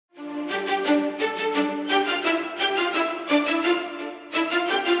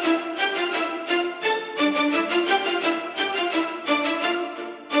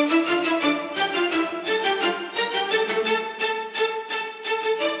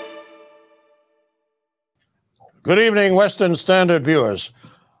Good evening, Western Standard viewers.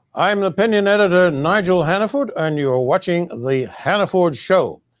 I'm the opinion editor, Nigel Hannaford, and you're watching The Hannaford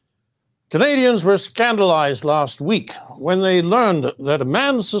Show. Canadians were scandalized last week when they learned that a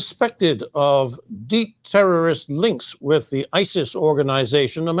man suspected of deep terrorist links with the ISIS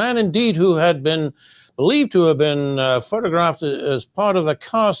organization, a man indeed who had been believed to have been photographed as part of the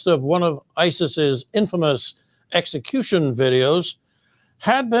cast of one of ISIS's infamous execution videos,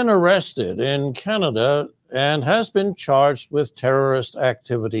 had been arrested in Canada and has been charged with terrorist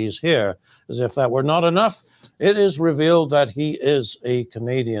activities here. As if that were not enough, it is revealed that he is a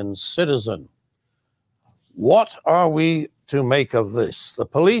Canadian citizen. What are we to make of this? The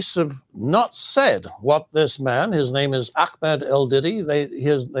police have not said what this man, his name is Moustafa Eldidi,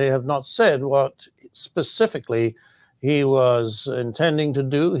 they have not said what specifically he was intending to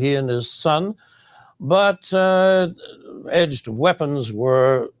do, he and his son, but edged weapons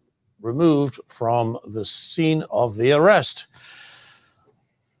were removed from the scene of the arrest.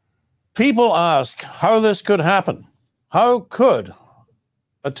 People ask how this could happen. How could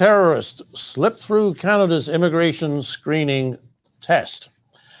a terrorist slip through Canada's immigration screening test?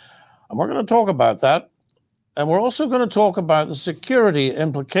 And we're going to talk about that. And we're also going to talk about the security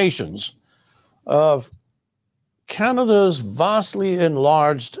implications of Canada's vastly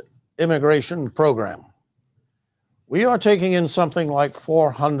enlarged immigration program. We are taking in something like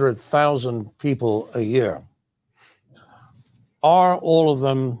 400,000 people a year. Are all of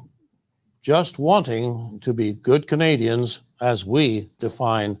them just wanting to be good Canadians as we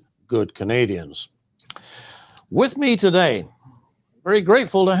define good Canadians? With me today, very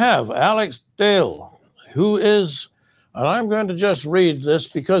grateful to have Alex Dalziel, who is, and I'm going to just read this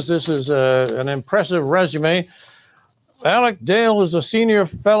because this is an impressive resume. Alex Dalziel is a senior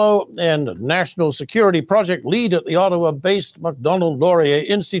fellow and national security project lead at the Ottawa-based Macdonald-Laurier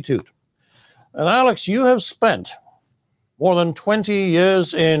Institute. And Alex, you have spent more than 20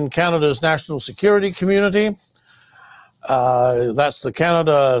 years in Canada's national security community. That's the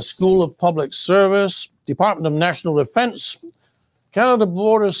Canada School of Public Service, Department of National Defence, Canada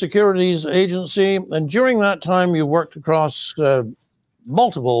Border Securities Agency, and during that time you worked across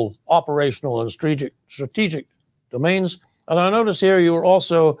multiple operational and strategic domains. And I notice here you were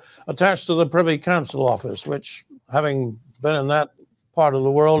also attached to the Privy Council office, which, having been in that part of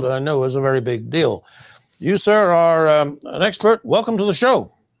the world, I know is a very big deal. You, sir, are an expert. Welcome to the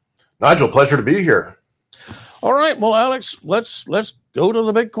show. Nigel, pleasure to be here. All right. Well, Alex, let's go to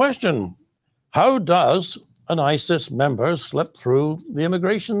the big question. How does an ISIS member slip through the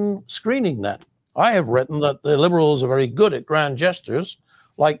immigration screening net? I have written that the Liberals are very good at grand gestures,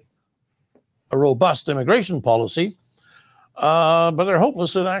 like a robust immigration policy, but they're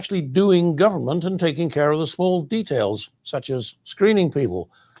hopeless at actually doing government and taking care of the small details, such as screening people.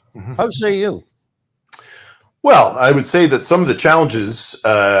 How say you? Well, I would say that some of the challenges,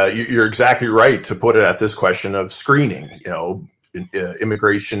 you're exactly right to put it at this question of screening. You know,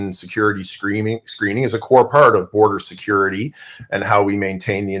 immigration security screening is a core part of border security and how we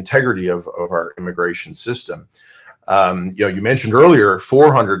maintain the integrity of our immigration system. You know, you mentioned earlier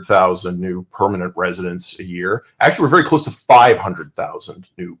 400,000 new permanent residents a year. Actually, we're very close to 500,000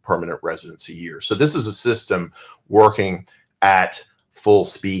 new permanent residents a year. So this is a system working at full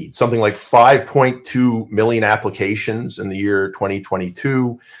speed. Something like 5.2 million applications in the year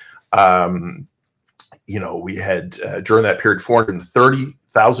 2022. You know, we had during that period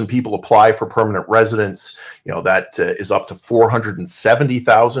 430,000 people apply for permanent residence. You know, that is up to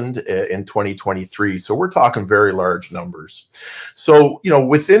 470,000 in 2023. So we're talking very large numbers. So, you know,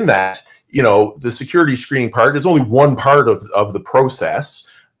 within that, you know, the security screening part is only one part of the process.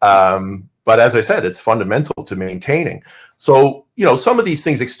 But as I said, it's fundamental to maintaining. So, you know, some of these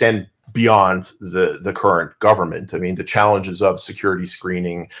things extend beyond the current government. I mean, the challenges of security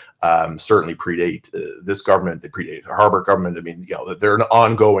screening certainly predate this government. They predate the Harper government. I mean, you know, they're an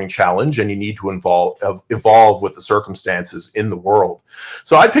ongoing challenge, and you need to evolve with the circumstances in the world.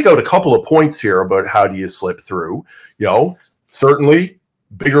 So I pick out a couple of points here about how do you slip through. You know, certainly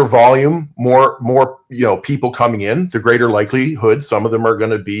bigger volume, more you know, people coming in, the greater likelihood some of them are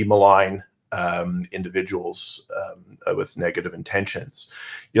going to be malign individuals with negative intentions.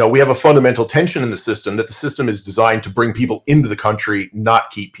 You know, we have a fundamental tension in the system that the system is designed to bring people into the country,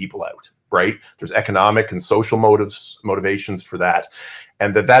 not keep people out, right? There's economic and social motivations for that.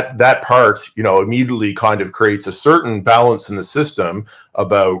 And that part, you know, immediately kind of creates a certain balance in the system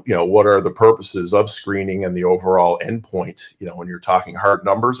about, you know, what are the purposes of screening and the overall endpoint, you know, when you're talking hard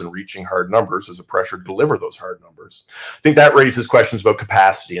numbers and reaching hard numbers, there's a pressure to deliver those hard numbers. I think that raises questions about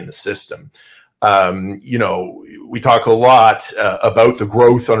capacity in the system. You know, we talk a lot about the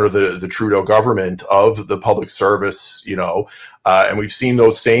growth under the Trudeau government of the public service, you know, and we've seen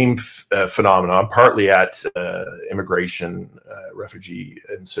those same phenomenon partly at Immigration, Refugee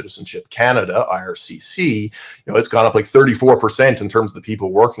and Citizenship Canada, IRCC. You know, it's gone up like 34% in terms of the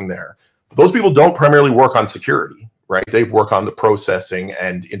people working there. But those people don't primarily work on security, right? They work on the processing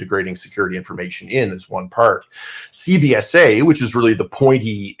and integrating security information in as one part. CBSA, which is really the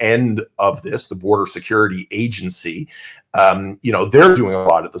pointy end of this, the Border Security Agency, you know, they're doing a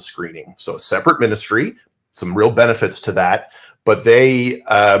lot of the screening. So a separate ministry, some real benefits to that, but they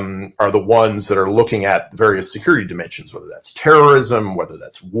are the ones that are looking at various security dimensions, whether that's terrorism, whether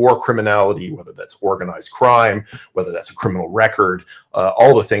that's war criminality, whether that's organized crime, whether that's a criminal record,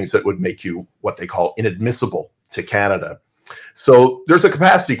 all the things that would make you what they call inadmissible to Canada. So there's a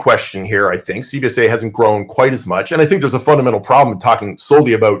capacity question here, I think. CBSA hasn't grown quite as much. And I think there's a fundamental problem in talking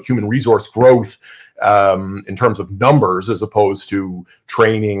solely about human resource growth in terms of numbers as opposed to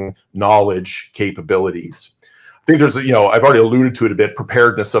training, knowledge, capabilities. I think there's, you know, I've already alluded to it a bit,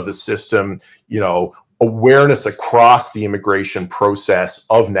 preparedness of the system, you know, awareness across the immigration process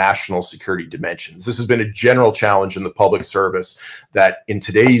of national security dimensions. This has been a general challenge in the public service that in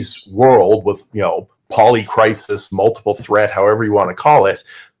today's world with, you know, polycrisis, multiple threat, however you want to call it,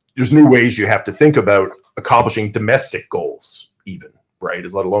 there's new ways you have to think about accomplishing domestic goals even, right,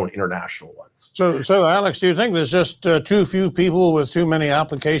 as let alone international ones. So Alex, do you think there's just too few people with too many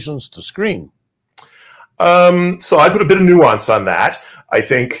applications to screen? So I put a bit of nuance on that. I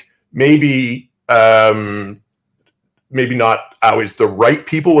think maybe not always the right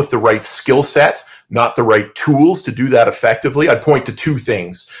people with the right skill set, not the right tools to do that effectively. I'd point to two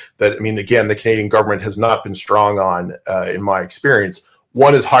things that, I mean, again, the Canadian government has not been strong on in my experience.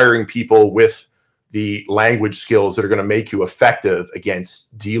 One is hiring people with the language skills that are going to make you effective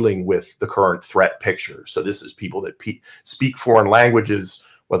against dealing with the current threat picture. So this is people that speak foreign languages,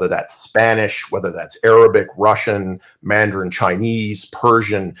 whether that's Spanish, whether that's Arabic, Russian, Mandarin, Chinese,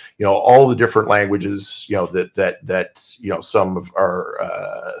 Persian, you know, all the different languages, you know, that you know, some of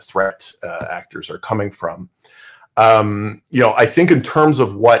our threat actors are coming from. You know, I think in terms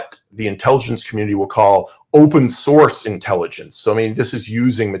of what the intelligence community will call open source intelligence. So, I mean, this is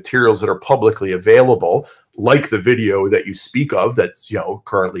using materials that are publicly available, like the video that you speak of that's, you know,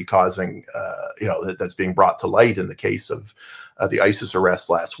 currently causing, you know, that's being brought to light in the case of the ISIS arrest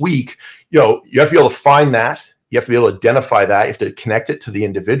last week. You know, you have to be able to find that. You have to be able to identify that. You have to connect it to the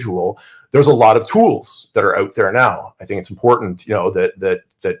individual. There's a lot of tools that are out there now. I think it's important, you know, that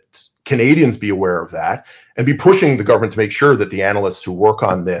Canadians be aware of that and be pushing the government to make sure that the analysts who work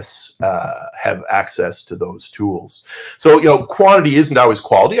on this have access to those tools. So, you know, quantity isn't always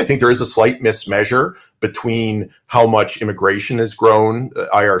quality. I think there is a slight mismeasure between how much immigration has grown,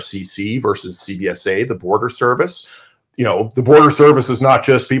 IRCC versus CBSA, the border service. You know, the border service is not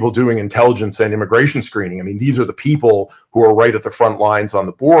just people doing intelligence and immigration screening. I mean, these are the people who are right at the front lines on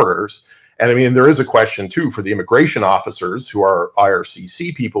the borders. And I mean, there is a question too for the immigration officers who are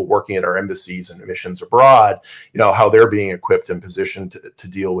IRCC people working at our embassies and missions abroad, you know, how they're being equipped and positioned to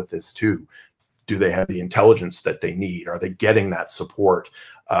deal with this too. Do they have the intelligence that they need? Are they getting that support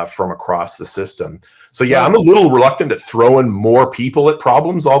from across the system? So yeah, I'm a little reluctant at throwing more people at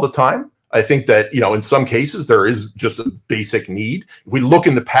problems all the time. I think that, you know, in some cases there is just a basic need. If we look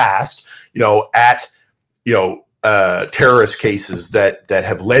in the past, you know, at, you know, terrorist cases that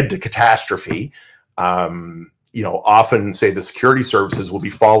have led to catastrophe, you know, often say the security services will be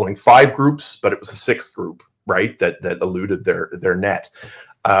following 5 groups, but it was a 6th group, right, that eluded their net.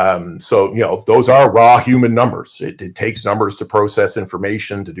 So, you know, those are raw human numbers. It takes numbers to process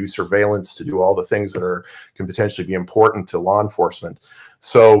information, to do surveillance, to do all the things that can potentially be important to law enforcement.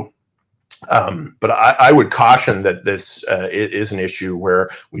 So, but I would caution that this is an issue where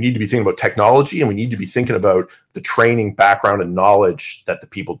we need to be thinking about technology and we need to be thinking about the training, background, and knowledge that the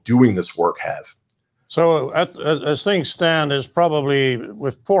people doing this work have. So as things stand, is probably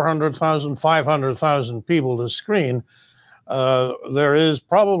with 400,000, 500,000 people to screen, there is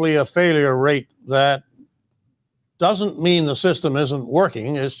probably a failure rate that doesn't mean the system isn't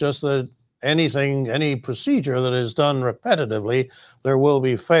working. It's just that any procedure that is done repetitively, there will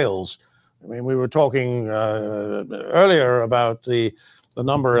be fails. I mean, we were talking earlier about the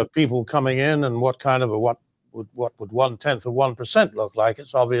number of people coming in and what kind of what would 1/10 of 1% look like.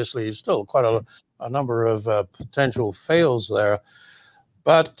 It's obviously still quite a number of potential fails there.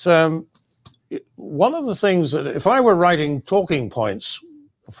 But one of the things that, if I were writing talking points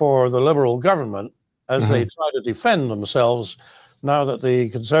for the Liberal government as they try to defend themselves now that the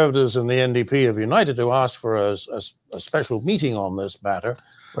Conservatives and the NDP have united to ask for a special meeting on this matter,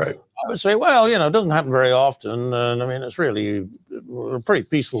 right, I would say, well, you know, it doesn't happen very often. And I mean, it's really a pretty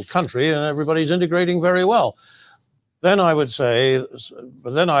peaceful country and everybody's integrating very well. Then I would say,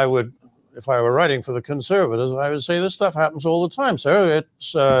 but then I would, if I were writing for the Conservatives, I would say this stuff happens all the time, sir.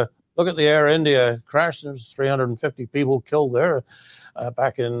 It's, look at the Air India crash. There's 350 people killed there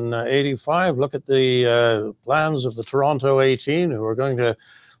back in 85. Look at the plans of the Toronto 18 who are going to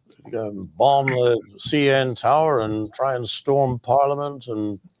bomb the CN Tower and try and storm Parliament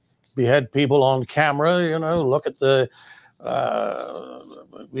and behead people on camera. You know, look at the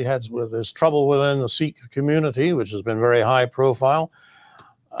there's trouble within the Sikh community, which has been very high profile.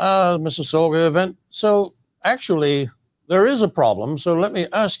 Mississauga event. So actually, there is a problem. So let me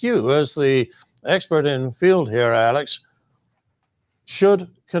ask you, as the expert in field here, Alex, should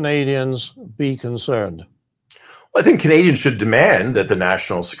Canadians be concerned? Well, I think Canadians should demand that the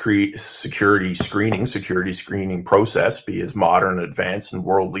national security screening process be as modern, advanced, and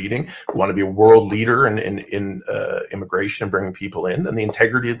world leading. We want to be a world leader in immigration and bringing people in, and the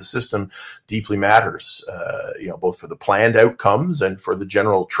integrity of the system deeply matters. You know, both for the planned outcomes and for the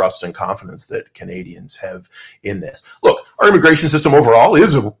general trust and confidence that Canadians have in this. Look, our immigration system overall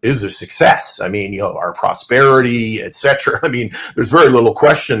is a success. I mean, you know, our prosperity, etc. I mean, there's very little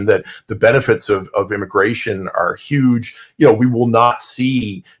question that the benefits of immigration are huge. You know, we will not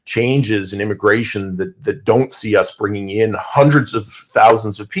see changes in immigration that don't see us bringing in hundreds of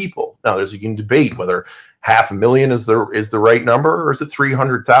thousands of people. Now, there's a debate whether 500,000 is the right number, or is it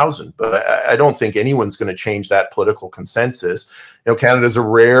 300,000? But I don't think anyone's going to change that political consensus. You know, Canada's a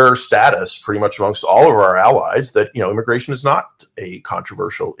rare status, pretty much amongst all of our allies, that, you know, immigration is not a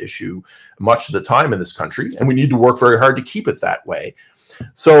controversial issue much of the time in this country, and we need to work very hard to keep it that way.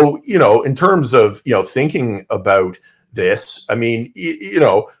 So, you know, in terms of, you know, thinking about this, I mean, you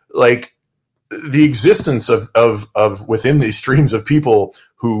know, like the existence of within these streams of people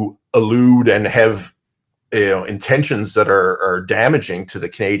who elude and have, you know, intentions that are damaging to the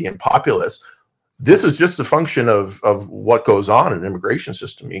Canadian populace. This is just a function of what goes on in the immigration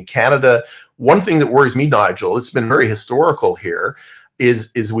system. In Canada, one thing that worries me, Nigel, it's been very historical here,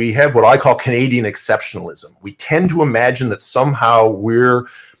 is we have what I call Canadian exceptionalism. We tend to imagine that somehow we're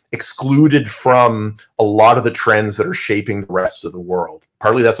excluded from a lot of the trends that are shaping the rest of the world.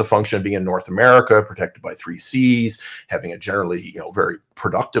 Partly that's a function of being in North America, protected by 3 Cs, having a generally, you know, very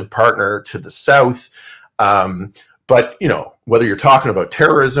productive partner to the south. But, you know, whether you're talking about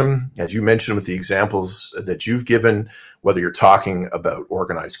terrorism, as you mentioned with the examples that you've given, whether you're talking about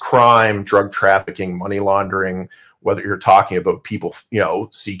organized crime, drug trafficking, money laundering, whether you're talking about people, you know,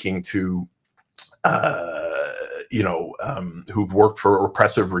 seeking to, who've worked for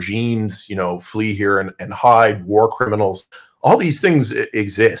repressive regimes, you know, flee here and hide, war criminals, all these things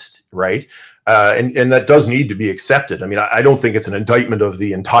exist, right? And that does need to be accepted. I mean, I don't think it's an indictment of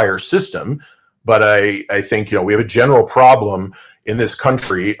the entire system, but I think, you know, we have a general problem in this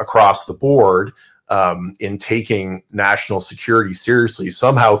country across the board in taking national security seriously,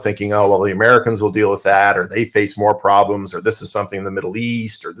 somehow thinking, oh, well, the Americans will deal with that, or they face more problems, or this is something in the Middle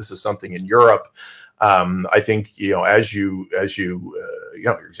East, or this is something in Europe. I think, you know, as you know,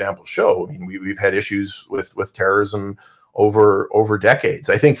 your examples show, I mean, we've had issues with terrorism over decades.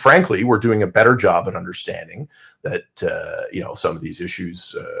 I think, frankly, we're doing a better job at understanding that, you know, some of these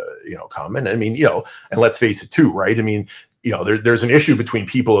issues, you know, come. And I mean, you know, and let's face it too, right? I mean, you know, there's an issue between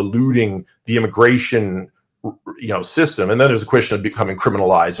people eluding the immigration, you know, system, and then there's a question of becoming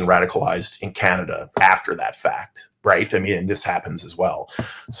criminalized and radicalized in Canada after that fact, right? I mean, and this happens as well.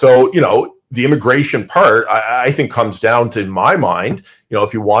 So, you know, the immigration part, I think, comes down to, in my mind, you know,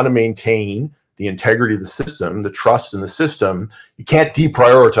 if you want to maintain the integrity of the system, the trust in the system, you can't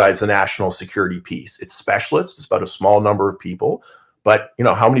deprioritize the national security piece. It's specialists. It's about a small number of people. But, you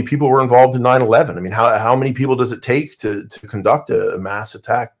know, how many people were involved in 9/11? I mean, how many people does it take to conduct a mass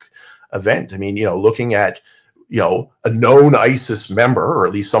attack event? I mean, you know, looking at, you know, a known ISIS member, or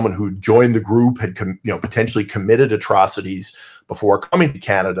at least someone who joined the group, had, you know, potentially committed atrocities before coming to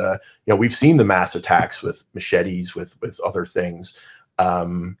Canada. You know, we've seen the mass attacks with machetes, with other things.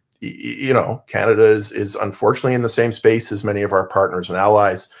 You know, Canada is unfortunately in the same space as many of our partners and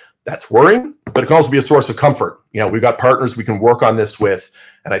allies. That's worrying, but it can also be a source of comfort. You know, we've got partners we can work on this with,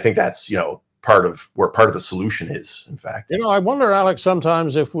 and I think that's, you know, part of the solution is, in fact. You know, I wonder, Alex,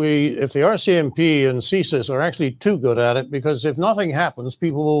 sometimes if the RCMP and CSIS are actually too good at it, because if nothing happens,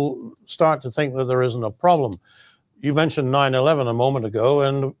 people will start to think that there isn't a problem. You mentioned 9/11 a moment ago,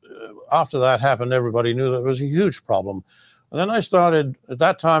 and after that happened, everybody knew that it was a huge problem. And then I started, at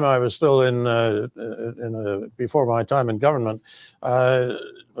that time I was still before my time in government,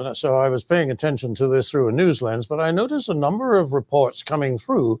 so I was paying attention to this through a news lens, but I noticed a number of reports coming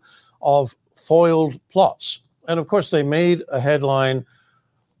through of foiled plots. And of course they made a headline,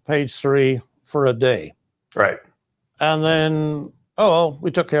 page 3, for a day. Right. And then, oh, well,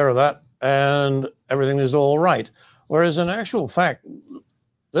 we took care of that and everything is all right. Whereas in actual fact,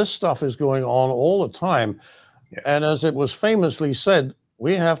 this stuff is going on all the time. Yeah. And as it was famously said,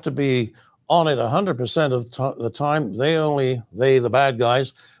 we have to be on it 100% of the time. They, the bad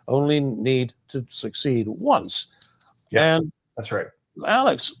guys, only need to succeed once. Yeah, and that's right.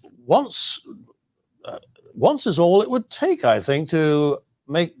 Alex, once is all it would take, I think, to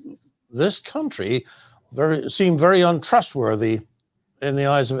make this country seem very untrustworthy in the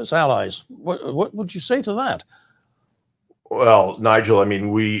eyes of its allies. What would you say to that? Well, Nigel, I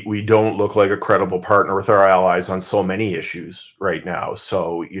mean, we don't look like a credible partner with our allies on so many issues right now.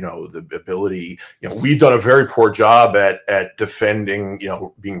 So, you know, the ability, you know, we've done a very poor job at defending, you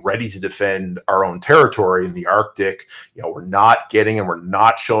know, being ready to defend our own territory in the Arctic. You know, we're not getting and we're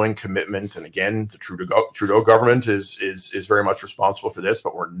not showing commitment. And again, the Trudeau government is very much responsible for this,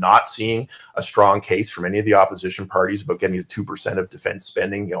 but we're not seeing a strong case from any of the opposition parties about getting to 2% of defense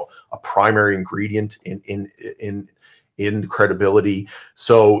spending, you know, a primary ingredient in credibility.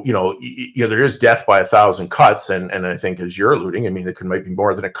 So, you know, there is death by 1,000 cuts. And I think, as you're alluding, I mean, it might be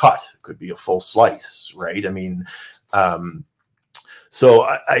more than a cut. It could be a full slice, right? I mean, so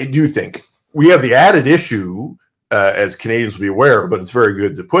I do think we have the added issue, as Canadians will be aware, but it's very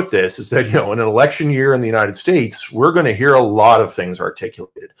good to put this, is that, you know, in an election year in the United States, we're going to hear a lot of things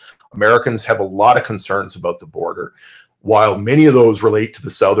articulated. Americans have a lot of concerns about the border. While many of those relate to the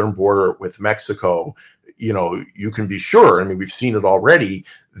southern border with Mexico, you know, you can be sure, I mean, we've seen it already,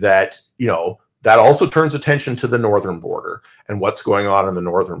 that, you know, that also turns attention to the northern border and what's going on in the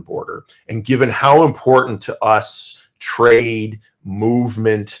northern border. And given how important to us trade,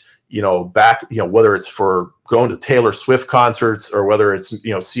 movement, you know, whether it's for going to Taylor Swift concerts or whether it's,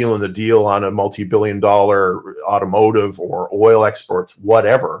 you know, sealing the deal on a multi-billion-dollar automotive or oil exports,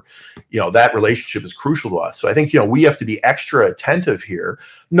 whatever, you know, that relationship is crucial to us. So I think, you know, we have to be extra attentive here,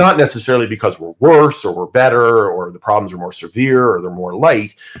 not necessarily because we're worse or we're better or the problems are more severe or they're more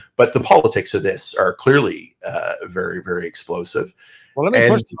light, but the politics of this are clearly very, very explosive. Well, let me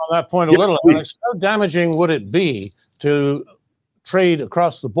push you on that point a little. Alex. How damaging would it be to trade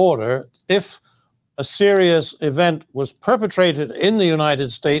across the border if a serious event was perpetrated in the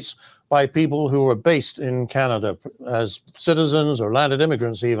United States by people who were based in Canada as citizens or landed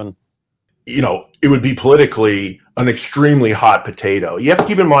immigrants even? You know, it would be politically an extremely hot potato. You have to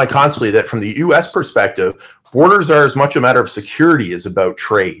keep in mind constantly that from the U.S. perspective, borders are as much a matter of security as about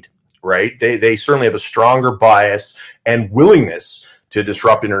trade, right? They certainly have a stronger bias and willingness to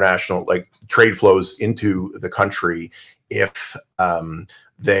disrupt international, like, trade flows into the country if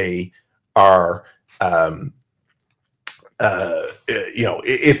they are, you know,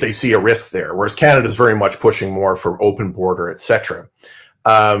 if they see a risk there, whereas Canada is very much pushing more for open border, etc.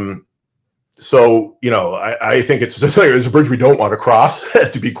 So, you know, I think it's a bridge we don't want to cross,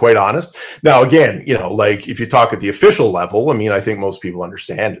 to be quite honest. Now, again, you know, like, if you talk at the official level, I mean, I think most people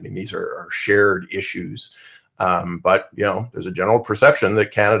understand. I mean, these are shared issues. But, you know, there's a general perception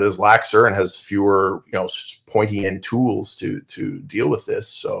that Canada is laxer and has fewer, you know, pointy end tools to deal with this.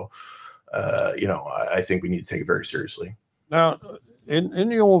 So, you know, I think we need to take it very seriously. Now,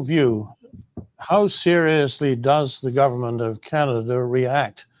 in your view, how seriously does the government of Canada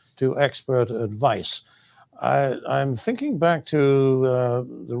react to expert advice? I'm thinking back to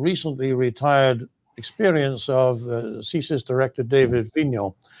the recently retired experience of the CSIS director, David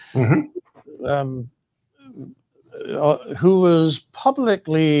Vigneault. Mm-hmm. Who was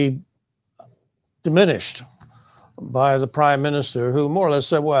publicly diminished by the Prime Minister, who more or less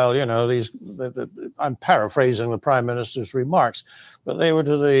said, well, you know, I'm paraphrasing the Prime Minister's remarks, but they were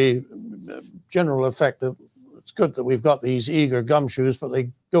to the general effect that it's good that we've got these eager gumshoes, but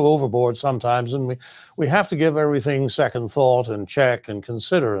they go overboard sometimes, and we have to give everything second thought and check and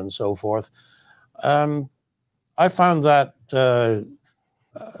consider and so forth. I found that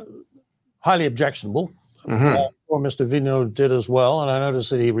highly objectionable. Mm-hmm. Sure Mr. Vigneault did as well, and I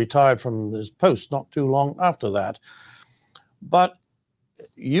noticed that he retired from his post not too long after that. But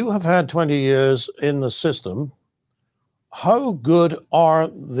you have had 20 years in the system. How good are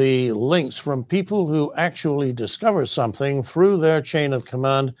the links from people who actually discover something through their chain of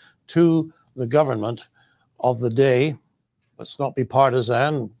command to the government of the day? Let's not be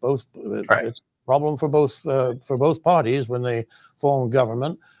partisan. Both, right. It's a problem for both parties when they form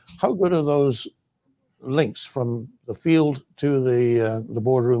government. How good are those links from the field to the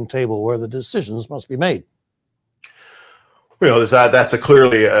boardroom table where the decisions must be made. You know, that's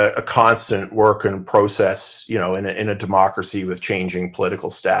clearly a constant work and process, you know, in a democracy with changing political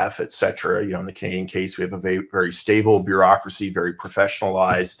staff, et cetera. You know, in the Canadian case, we have a very stable bureaucracy, very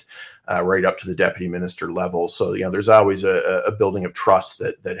professionalized, right up to the deputy minister level. So, you know, there's always a building of trust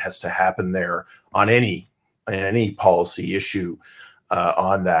that has to happen there on any policy issue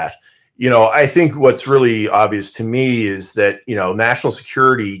on that. You know, I think what's really obvious to me is that, you know, national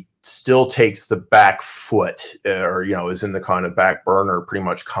security still takes the back foot, or, you know, is in the kind of back burner pretty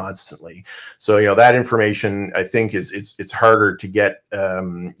much constantly. So, you know, that information, I think, it's harder to get,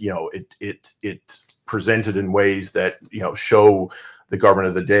 you know, it presented in ways that, you know, show the government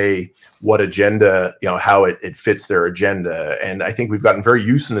of the day what agenda, you know, how it fits their agenda. And I think we've gotten very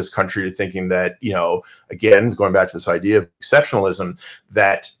used in this country to thinking that, you know, again, going back to this idea of exceptionalism,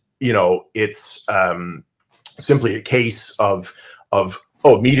 that, you know, it's simply a case of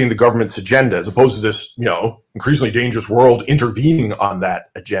meeting the government's agenda, as opposed to this, you know, increasingly dangerous world intervening on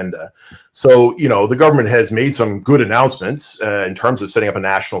that agenda. So, you know, the government has made some good announcements in terms of setting up a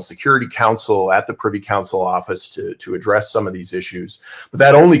National Security Council at the Privy Council office to address some of these issues. But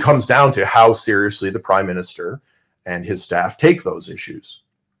that only comes down to how seriously the Prime Minister and his staff take those issues.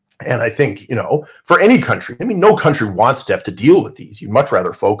 And I think, you know, for any country, I mean, no country wants to have to deal with these. You'd much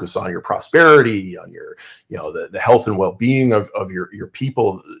rather focus on your prosperity, on your, you know, the health and well-being of your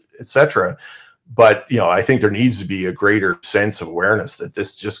people, et cetera. But, you know, I think there needs to be a greater sense of awareness that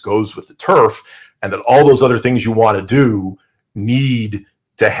this just goes with the turf, and that all those other things you want to do need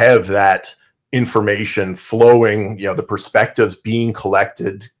to have that information flowing, you know, the perspectives being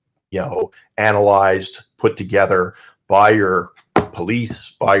collected, you know, analyzed, put together by your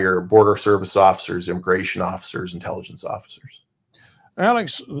police, by your border service officers, immigration officers, intelligence officers.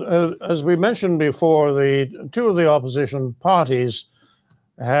 Alex, as we mentioned before, the two of the opposition parties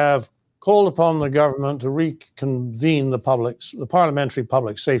have called upon the government to reconvene the Parliamentary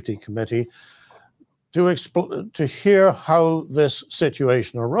Public Safety Committee to hear how this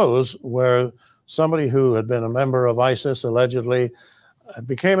situation arose, where somebody who had been a member of ISIS allegedly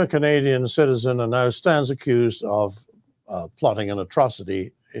became a Canadian citizen and now stands accused of plotting an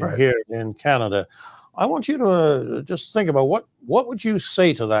atrocity here in Canada. I want you to just think about what would you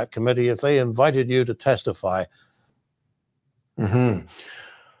say to that committee if they invited you to testify? Mm-hmm.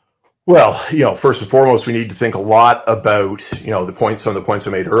 Well, you know, first and foremost, we need to think a lot about, you know, some of the points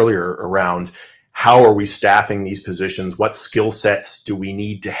I made earlier around how are we staffing these positions? What skill sets do we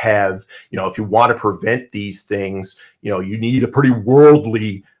need to have? You know, if you want to prevent these things, you know, you need a pretty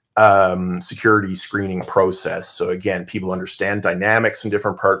worldly security screening process. So again, people understand dynamics in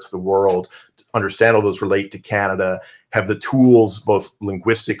different parts of the world, understand how those relate to Canada, have the tools both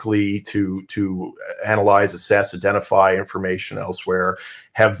linguistically to analyze, assess, identify information elsewhere,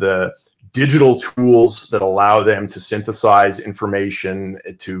 have the digital tools that allow them to synthesize information,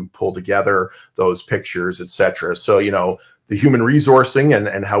 to pull together those pictures, et cetera. So, you know, the human resourcing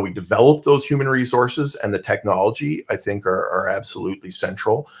and how we develop those human resources and the technology, I think, are absolutely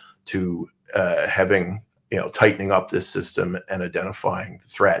central to having, you know, tightening up this system and identifying the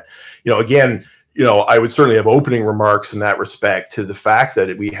threat. You know, again, you know, I would certainly have opening remarks in that respect to the fact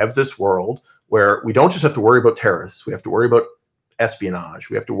that we have this world where we don't just have to worry about terrorists, we have to worry about espionage.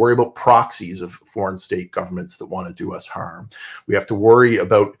 We have to worry about proxies of foreign state governments that want to do us harm. We have to worry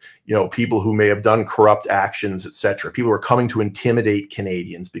about, you know, people who may have done corrupt actions, et cetera. People who are coming to intimidate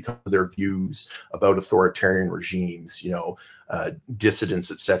Canadians because of their views about authoritarian regimes, you know, dissidents,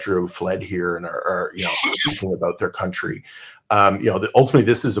 et cetera, who fled here and are you know, speaking about their country. You know, ultimately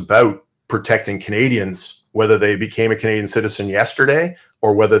this is about protecting Canadians, whether they became a Canadian citizen yesterday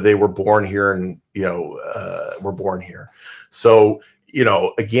or whether they were born here and, you know, were born here. So, you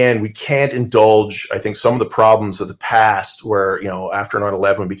know, again, we can't indulge, I think, some of the problems of the past where, you know, after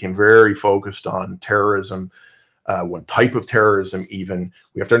 9/11, we became very focused on terrorism, one type of terrorism even.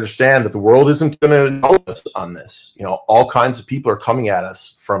 We have to understand that the world isn't going to indulge us on this. You know, all kinds of people are coming at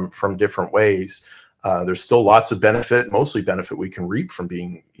us from different ways. There's still lots of benefit, mostly benefit we can reap from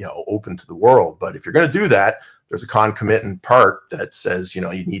being, you know, open to the world. But if you're going to do that, there's a concomitant part that says, you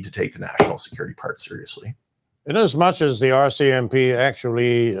know, you need to take the national security part seriously. In as much as the RCMP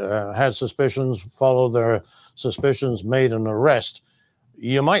actually had suspicions, followed their suspicions, made an arrest,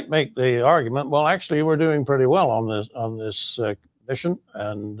 you might make the argument, well, actually, we're doing pretty well on this mission,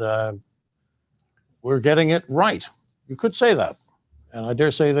 and we're getting it right. You could say that, and I dare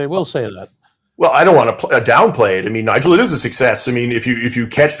say they will say that. Well, I don't want to downplay it. I mean, Nigel, it is a success. I mean, if you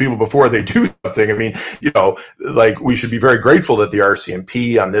catch people before they do something, I mean, like we should be very grateful that the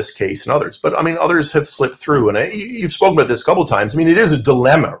RCMP on this case and others, but I mean, others have slipped through. And you've spoken about this a couple of times. I mean, it is a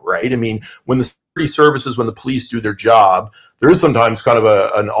dilemma, right? I mean, when the security services, when the police do their job, there is sometimes kind of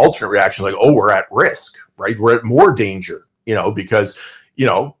an alternate reaction, like, oh, we're at risk, right? We're at more danger, because,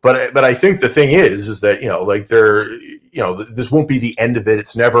 but I think the thing is that, like this won't be the end of it.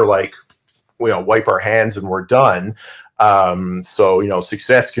 It's never like, wipe our hands and we're done. So,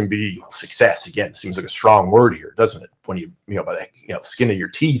 success can be success. Again, seems like a strong word here, doesn't it? When you, by the skin of your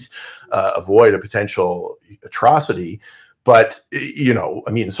teeth, avoid a potential atrocity. But,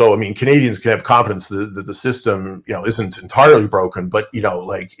 Canadians can have confidence that the system, isn't entirely broken, but,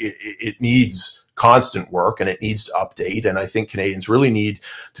 like it needs constant work and it needs to update. And I think Canadians really need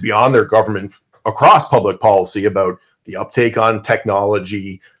to be on their government across public policy about the uptake on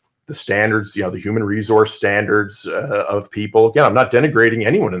technology, the standards, the human resource standards of people. Again, I'm not denigrating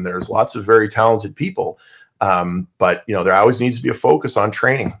anyone in there. There's lots of very talented people. But, there always needs to be a focus on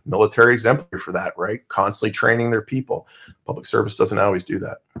training. Military exemplary for that, right? Constantly training their people. Public service doesn't always do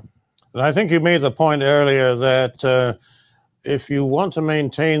that. And I think you made the point earlier that if you want to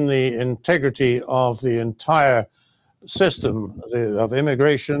maintain the integrity of the entire system of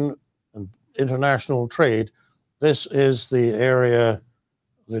immigration and international trade, this is the area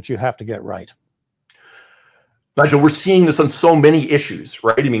that you have to get right. Nigel, we're seeing this on so many issues,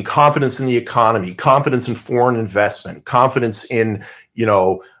 right? I mean, confidence in the economy, confidence in foreign investment, confidence in,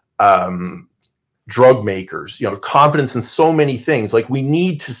 drug makers, confidence in so many things. Like, we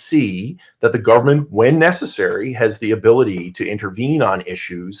need to see that the government, when necessary, has the ability to intervene on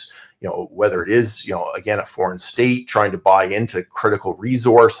issues, whether it is, again, a foreign state trying to buy into critical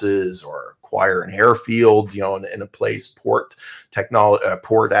resources or acquire an airfield, in a place, port technology,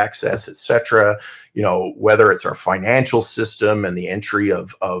 port access, etc. Whether it's our financial system and the entry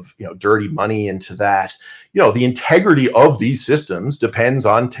of dirty money into that, the integrity of these systems depends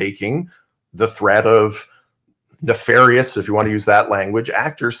on taking the threat of nefarious, if you want to use that language,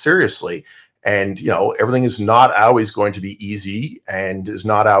 actors seriously. And, everything is not always going to be easy and is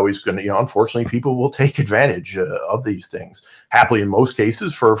not always going to, unfortunately, people will take advantage of these things. Happily, in most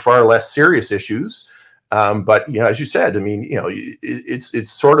cases, for far less serious issues. But, as you said, I mean,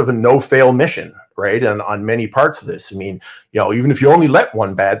 it's sort of a no-fail mission, right? And on many parts of this, I mean, even if you only let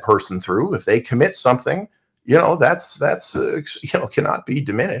one bad person through, if they commit something, that's cannot be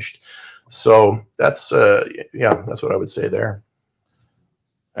diminished. So that's what I would say there.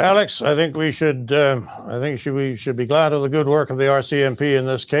 Alex, I think we should be glad of the good work of the RCMP in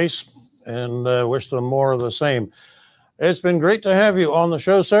this case, and wish them more of the same. It's been great to have you on the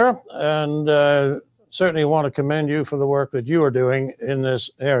show, sir, and certainly want to commend you for the work that you are doing in this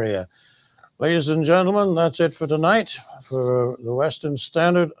area. Ladies and gentlemen, that's it for tonight. For the Western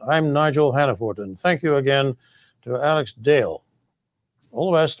Standard, I'm Nigel Hannaford, and thank you again to Alex Dale.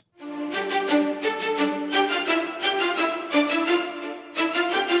 All the best.